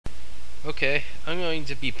Okay, I'm going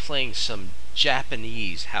to be playing some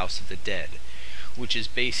Japanese House of the Dead, which is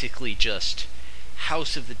basically just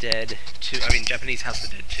House of the Dead 2, Japanese House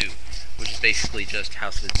of the Dead 2, which is basically just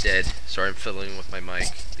House of the Dead. Sorry, I'm fiddling with my mic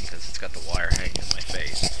because it's got the wire hanging in my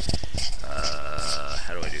face.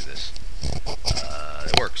 How do I do this?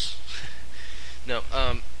 It works. No,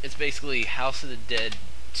 it's basically House of the Dead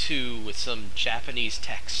 2 with some Japanese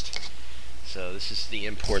text. So this is the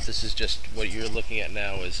import. This is just what you're looking at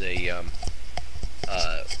now is a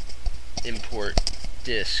import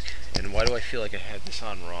disc. And why do I feel like I had this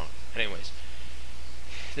on wrong? Anyways,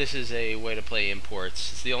 this is a way to play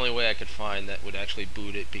imports. It's the only way I could find that would actually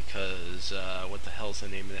boot it because what the hell's the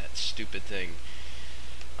name of that stupid thing?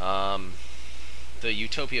 The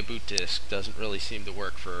Utopia boot disc doesn't really seem to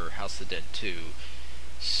work for House of the Dead 2.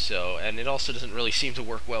 So, and it also doesn't really seem to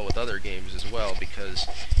work well with other games as well because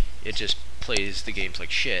it just plays the games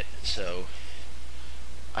like shit. So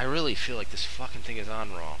I really feel like this fucking thing is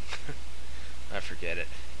on wrong. I forget it.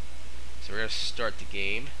 So we're gonna start the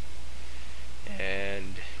game,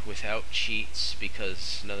 and without cheats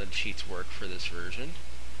because none of the cheats work for this version.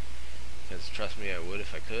 Because trust me, I would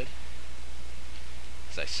if I could.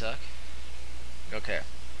 Because I suck. Okay.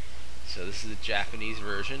 So this is the Japanese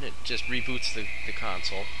version. It just reboots the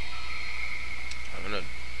console. I'm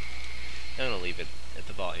gonna leave it at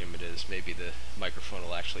the volume it is. Maybe the microphone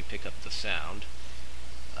will actually pick up the sound.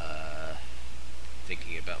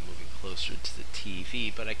 Thinking about moving closer to the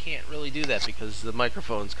TV, but I can't really do that because the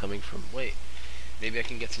microphone's coming from. Wait, maybe I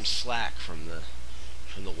can get some slack from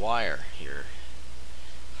the wire here.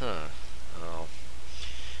 Huh? Oh,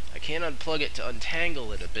 I can't unplug it to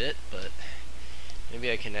untangle it a bit, but maybe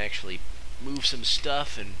I can actually move some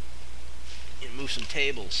stuff and move some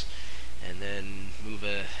tables, and then move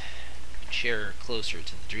a chair closer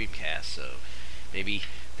to the Dreamcast, so maybe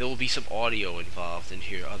there will be some audio involved in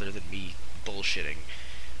here other than me bullshitting.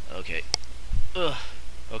 Okay. Ugh.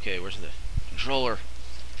 Okay, where's the controller?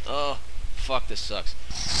 Oh, fuck, this sucks.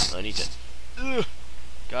 I need to... Ugh.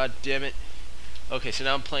 God damn it. Okay, so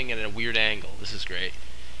now I'm playing at a weird angle. This is great.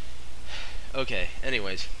 Okay,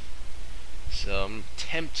 anyways. So I'm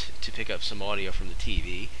tempted to pick up some audio from the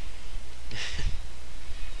TV.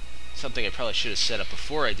 Something I probably should have set up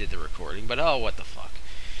before I did the recording, but oh, what the fuck.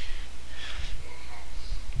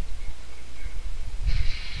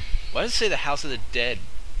 Why does it say the House of the Dead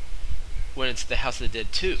when it's the House of the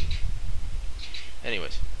Dead 2?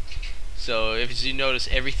 Anyways, so if you notice,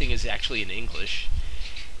 everything is actually in English,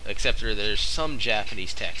 except there's some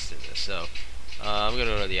Japanese text in this. So I'm going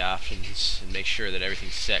to go to the options and make sure that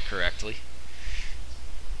everything's set correctly.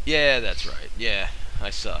 Yeah, that's right. Yeah, I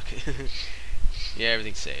suck. Yeah,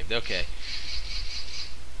 everything's saved. Okay.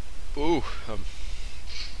 Ooh, I'm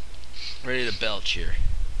ready to belch here.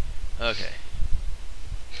 Okay.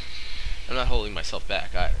 I'm not holding myself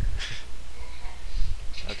back either.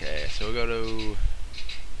 Okay, so we'll go to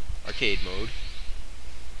arcade mode.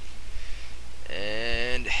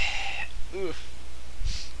 And... oof.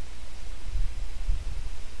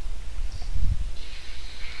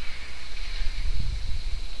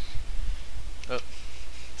 Oh,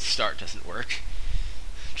 start doesn't work.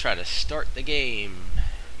 Try to start the game,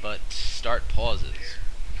 but start pauses.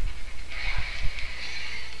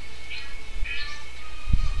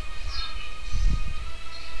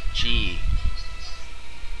 G.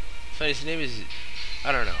 His name is...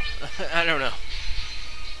 I don't know. I don't know.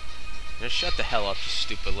 Now shut the hell up, you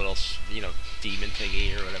stupid little, demon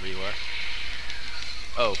thingy or whatever you are.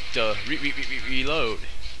 Oh, duh. Reload.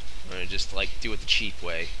 I'm gonna just, do it the cheap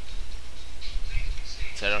way.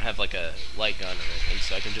 So I don't have, a light gun or anything,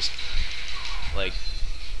 so I can just,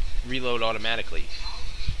 reload automatically.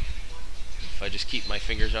 If I just keep my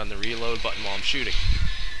fingers on the reload button while I'm shooting.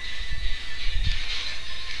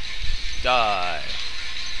 Die.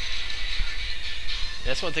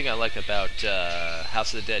 That's one thing I like about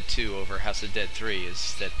House of the Dead 2 over House of the Dead 3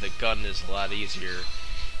 is that the gun is a lot easier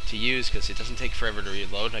to use because it doesn't take forever to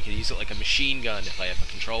reload, and I can use it like a machine gun if I have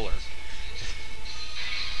a controller.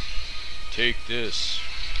 Take this.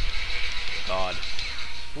 God.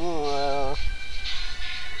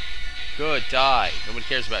 Good, die. No one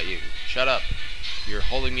cares about you. Shut up. You're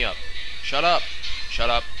holding me up. Shut up. Shut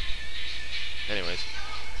up. Anyways.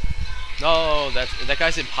 No, that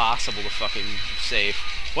guy's impossible to fucking save.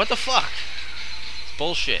 What the fuck? It's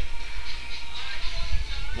bullshit.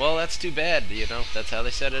 Well, that's too bad, That's how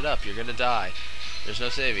they set it up. You're gonna die. There's no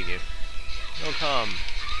saving you. Don't come.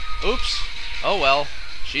 Oops. Oh well.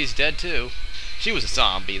 She's dead too. She was a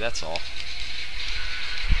zombie, that's all.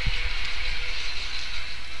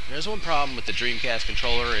 There's one problem with the Dreamcast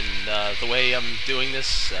controller and the way I'm doing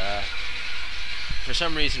this. for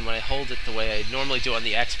some reason, when I hold it the way I normally do on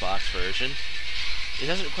the Xbox version, it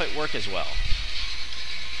doesn't quite work as well.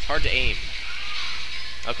 It's hard to aim.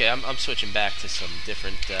 Okay, I'm switching back to some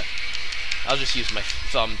different, I'll just use my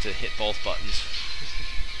thumb to hit both buttons.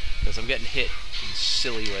 Because I'm getting hit in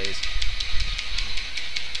silly ways.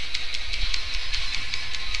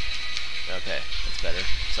 Okay, that's better,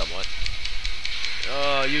 somewhat.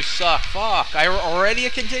 Oh, you suck. Fuck. Already a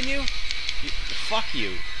continue? Fuck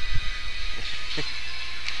you.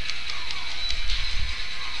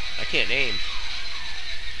 I can't aim.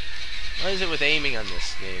 What is it with aiming on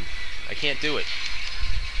this game? I can't do it.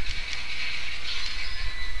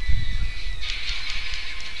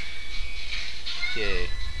 Okay.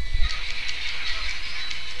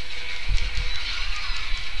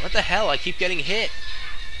 What the hell? I keep getting hit.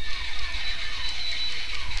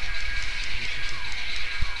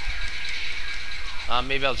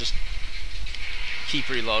 Maybe I'll just keep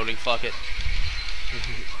reloading. Fuck it.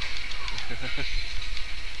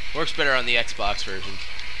 Works better on the Xbox version.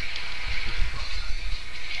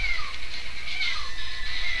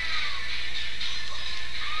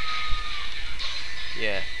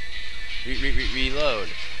 Yeah. Reload.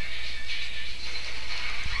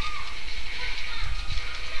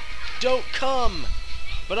 Don't come!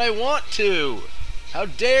 But I want to! How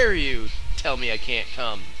dare you tell me I can't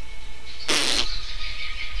come?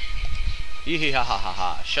 Hee ha ha ha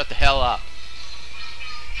ha. Shut the hell up.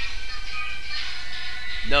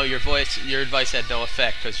 No, your advice had no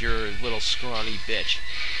effect because you're a little scrawny bitch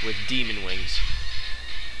with demon wings.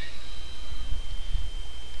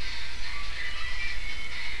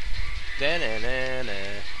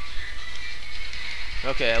 Da-na-na-na.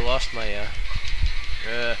 Okay, I lost my,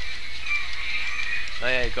 oh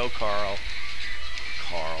yeah, go Carl.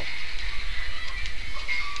 Carl.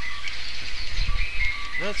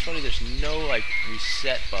 You know, it's funny, there's no, like,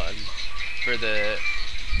 reset button for the...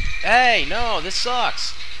 Hey, no, this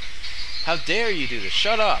sucks! How dare you do this?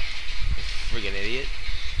 Shut up! You friggin' idiot.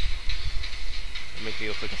 You make me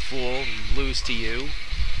look like a fool and lose to you.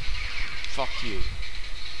 Fuck you.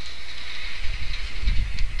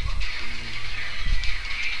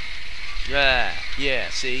 Yeah,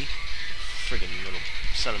 see? Friggin' little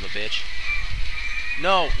son of a bitch.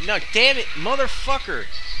 No, damn it, motherfucker!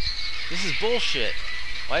 This is bullshit.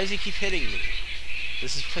 Why does he keep hitting me?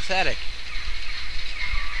 This is pathetic.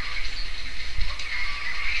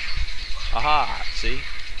 Aha, see?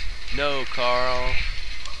 No, Carl.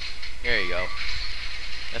 There you go.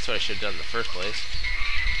 That's what I should have done in the first place.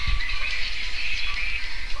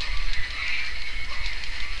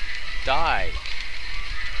 Die.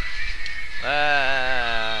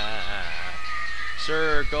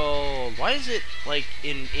 Circle. Why is it, like,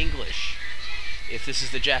 in English? If this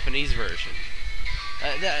is the Japanese version.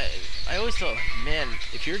 I always thought, man,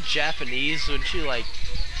 if you're Japanese, wouldn't you, like,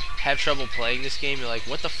 have trouble playing this game? You're like,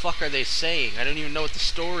 what the fuck are they saying? I don't even know what the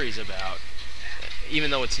story's about. Even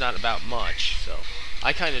though it's not about much, so...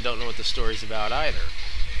 I kind of don't know what the story's about either.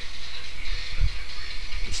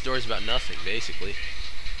 The story's about nothing, basically.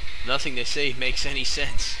 Nothing they say makes any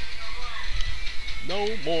sense.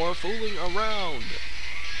 No more fooling around.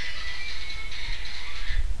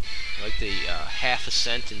 I like the half a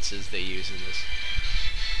sentences they use in this.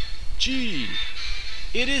 Gee,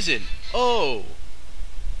 it isn't. Oh.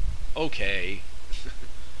 Okay.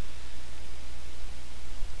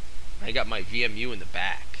 I got my VMU in the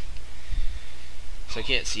back, so I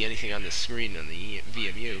can't see anything on the screen on the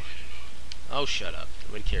VMU. Oh, shut up.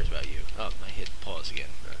 Nobody cares about you. Oh, I hit pause again.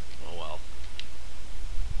 Oh, well.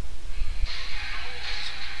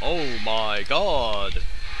 Oh, my God.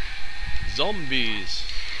 Zombies.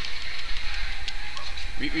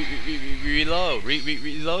 Reload.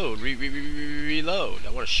 Reload. I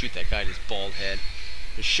want to shoot that guy in his bald head.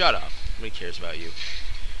 Just shut up. Nobody cares about you.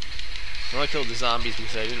 I only killed the zombies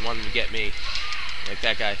because I didn't want them to get me. Like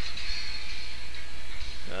that guy.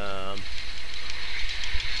 No.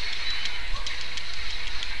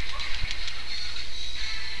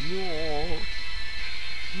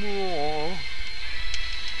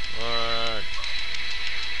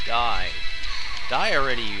 Die. Die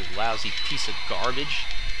already, you lousy piece of garbage.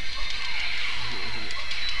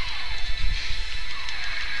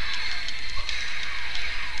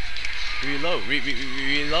 Reload,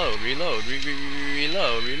 reload.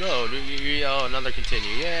 Oh, another continue.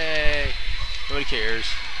 Yay! Nobody cares.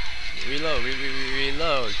 Reload,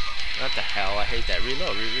 reload. What the hell? I hate that.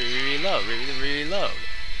 Reload, reload.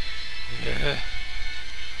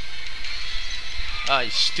 Ah,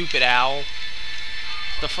 you stupid owl.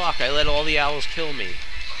 The fuck? I let all the owls kill me.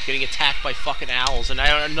 Getting attacked by fucking owls, and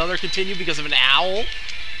I another continue because of an owl?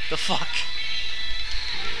 The fuck?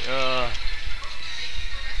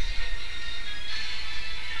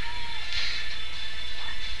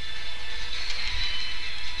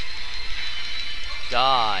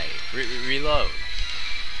 Die. Reload.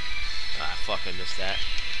 Ah, fuck, I missed that.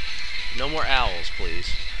 No more owls, please.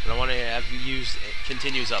 I don't want to have you use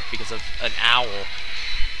continues up because of an owl.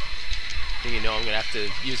 Then you know I'm going to have to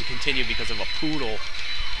use a continue because of a poodle.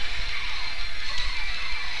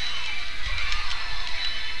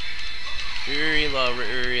 Reload,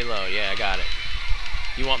 reload. Yeah, I got it.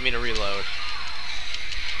 You want me to reload.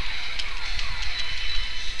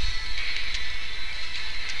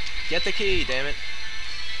 Get the key, damn it.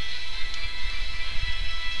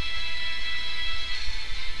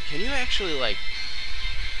 Can you actually, like,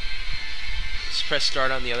 press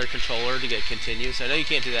start on the other controller to get continues? I know you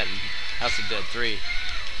can't do that in House of Dead 3.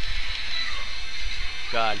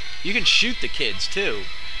 God. You can shoot the kids, too.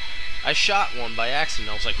 I shot one by accident.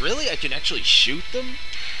 I was like, really? I can actually shoot them?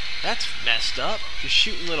 That's messed up. Just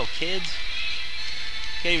shooting little kids.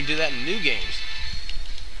 Can't even do that in new games.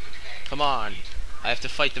 Come on. I have to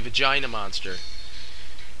fight the vagina monster.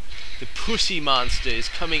 The pussy monster is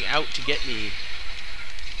coming out to get me.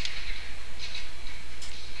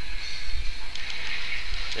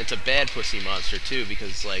 It's a bad pussy monster too,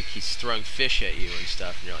 because like he's throwing fish at you and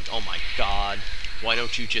stuff, and you're like, oh my god, why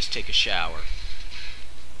don't you just take a shower?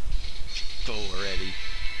 Go already.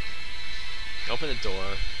 Open the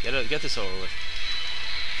door. Get this over with.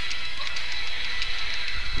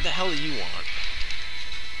 What the hell do you want?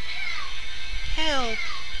 Help!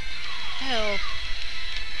 Help!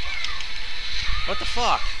 What the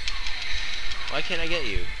fuck? Why can't I get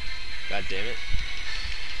you? God damn it.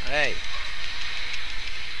 Hey.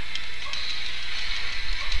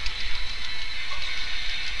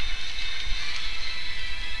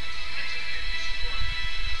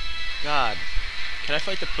 God. Can I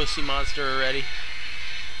fight the pussy monster already?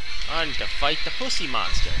 I need to fight the pussy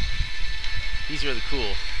monster. He's really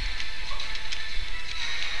cool.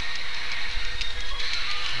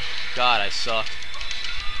 God, I suck.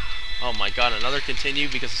 Oh my god, another continue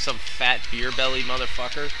because of some fat beer belly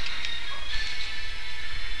motherfucker?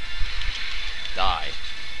 Die.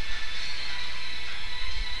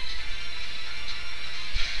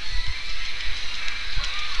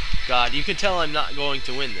 God, you can tell I'm not going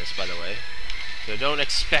to win this, by the way. So don't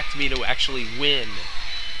expect me to actually win.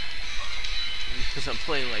 Because I'm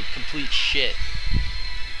playing like complete shit.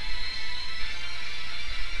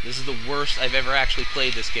 This is the worst I've ever actually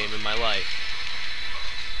played this game in my life.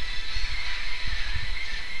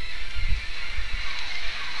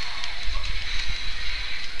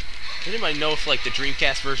 Anybody know if like the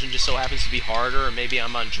Dreamcast version just so happens to be harder, or maybe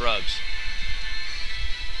I'm on drugs?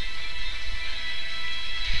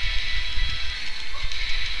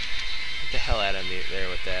 Get the hell out of me there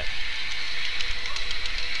with that.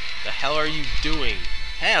 The hell are you doing?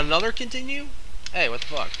 Hey, another continue? Hey, what the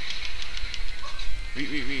fuck?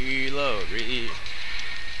 Reload.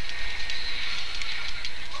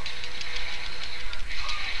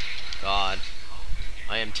 God.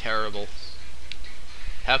 I am terrible.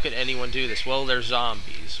 How could anyone do this? Well, they're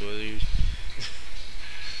zombies.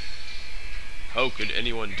 How could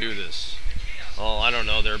anyone do this? Oh, I don't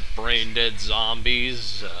know. They're brain-dead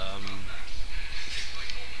zombies.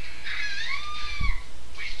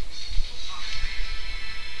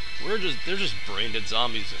 They're just brain-dead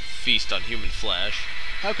zombies that feast on human flesh.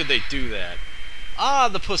 How could they do that? Ah,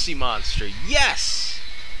 the pussy monster. Yes!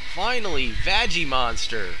 Finally, Vaggie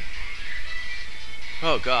monster.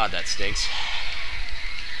 Oh god, that stinks.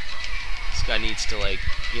 This guy needs to, like,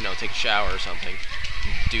 you know, take a shower or something.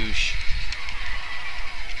 Douche.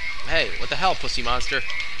 Hey, what the hell, pussy monster?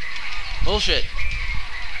 Bullshit.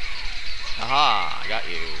 Aha, I got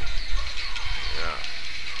you. Yeah.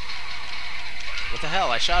 What the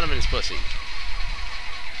hell? I shot him in his pussy.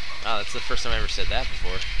 Wow, that's the first time I ever said that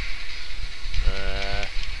before.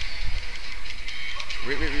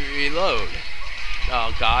 Reload.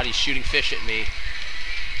 Oh god, he's shooting fish at me.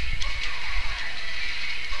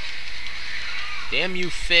 Damn you,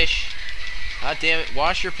 fish. God damn it,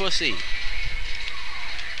 wash your pussy.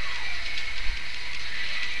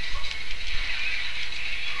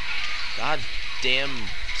 God damn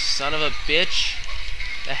son of a bitch.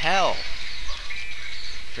 The hell?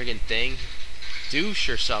 Friggin' thing. Douche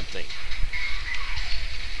or something.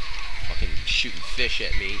 Fucking shooting fish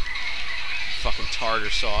at me. Fucking tartar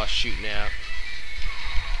sauce shooting out.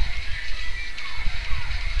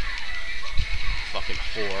 Fucking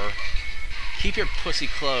whore. Keep your pussy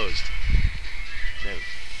closed. No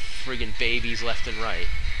friggin' babies left and right.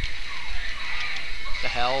 The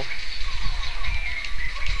hell?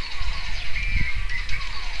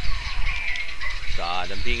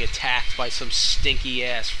 God, I'm being attacked by some stinky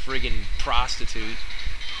ass friggin' prostitute.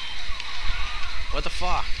 What the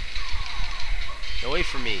fuck? Get away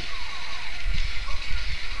from me.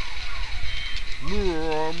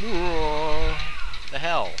 The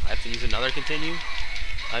hell? I have to use another continue?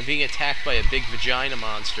 I'm being attacked by a big vagina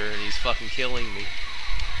monster and he's fucking killing me.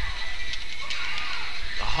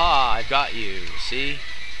 Aha, I've got you. See?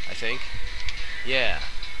 I think. Yeah.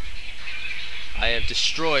 I have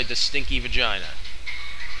destroyed the stinky vagina.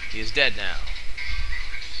 He is dead now.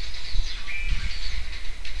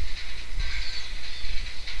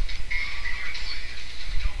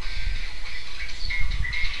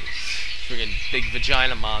 Friggin' big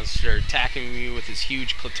vagina monster attacking me with his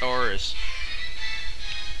huge clitoris.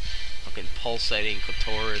 Fucking pulsating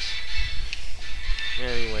clitoris.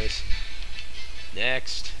 Anyways.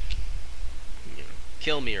 Next. You know,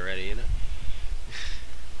 kill me already, you know?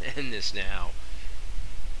 End this now.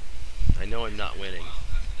 I know I'm not winning.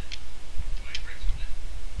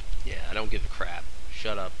 Yeah, I don't give a crap.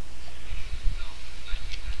 Shut up.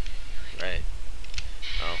 Right.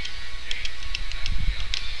 Oh.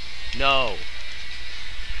 No.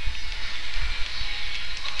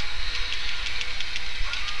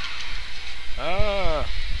 Ah.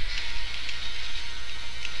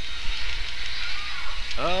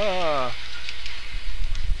 Ah.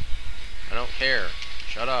 I don't care.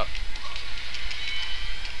 Shut up.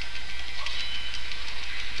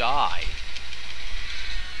 Die.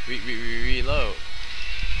 Reload.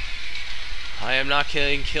 I am not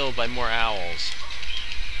getting killed by more owls.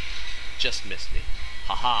 Just missed me.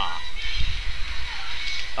 Haha.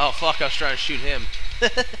 Oh fuck, I was trying to shoot him.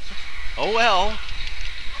 Oh well.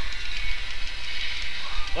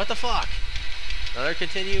 What the fuck? Another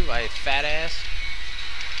continue? My fat ass?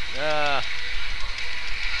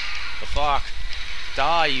 The fuck?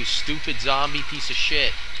 Die, you stupid zombie piece of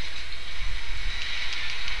shit.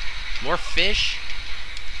 More fish?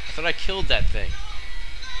 I thought I killed that thing.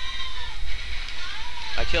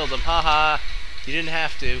 I killed him, haha. You didn't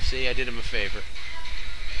have to. See, I did him a favor.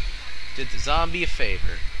 Did the zombie a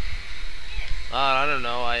favor. I don't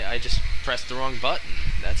know, I just pressed the wrong button.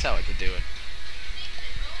 That's how I could do it.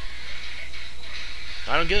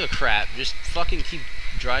 I don't give a crap. Just fucking keep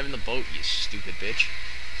driving the boat, you stupid bitch.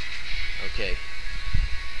 Okay.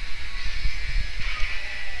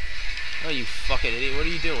 Oh, you fucking idiot. What are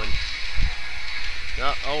you doing?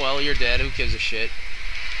 Oh well, you're dead. Who gives a shit?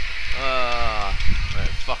 Alright,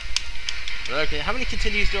 fuck. Okay, how many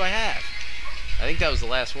continues do I have? I think that was the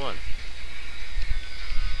last one.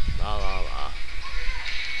 La la la.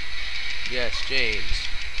 Yes, James.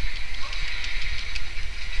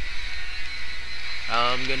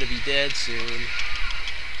 I'm gonna be dead soon.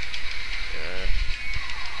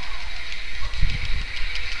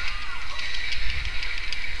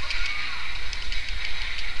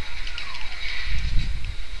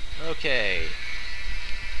 Okay.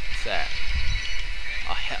 What's that?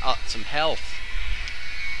 Some health.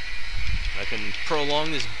 I can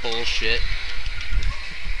prolong this bullshit.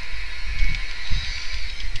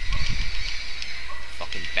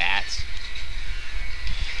 Fucking bats.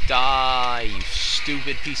 Die, you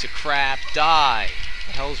stupid piece of crap. Die. What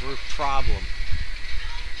the hell's your problem?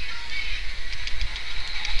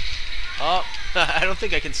 Oh, I don't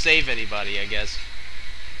think I can save anybody, I guess.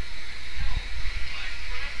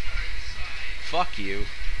 Fuck you.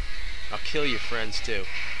 I'll kill your friends too.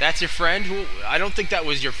 That's your friend? Who? I don't think that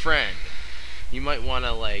was your friend. You might want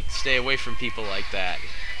to like stay away from people like that.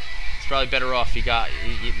 It's probably better off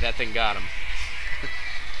that thing got him.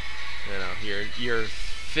 You know, your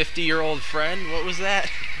 50-year-old friend. What was that?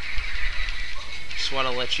 Just want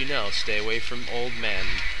to let you know. Stay away from old men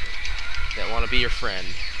that want to be your friend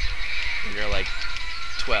when you're like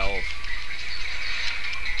 12.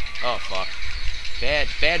 Oh fuck.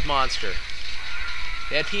 Bad monster.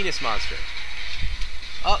 Bad penis monster.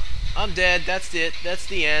 Oh, I'm dead. That's it. That's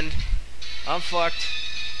the end. I'm fucked.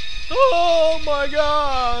 Oh my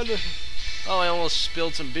god! Oh, I almost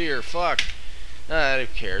spilled some beer. Fuck. Who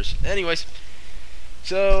cares? Anyways,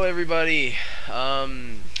 so everybody,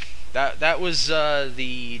 that was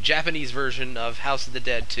the Japanese version of House of the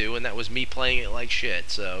Dead 2, and that was me playing it like shit.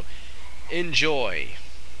 So enjoy,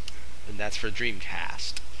 and that's for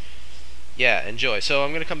Dreamcast. Yeah, enjoy. So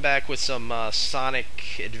I'm gonna come back with some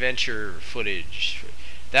Sonic Adventure footage.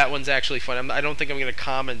 That one's actually fun. I don't think I'm gonna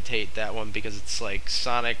commentate that one because it's like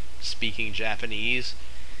Sonic speaking Japanese,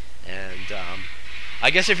 and I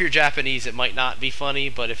guess if you're Japanese, it might not be funny.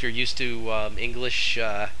 But if you're used to English,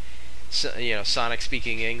 you know, Sonic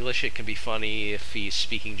speaking English, it can be funny if he's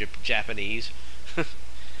speaking Japanese.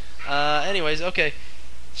 Anyways, okay.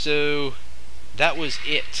 So that was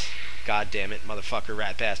it. God damn it, motherfucker,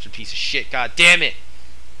 rat bastard, piece of shit. God damn it.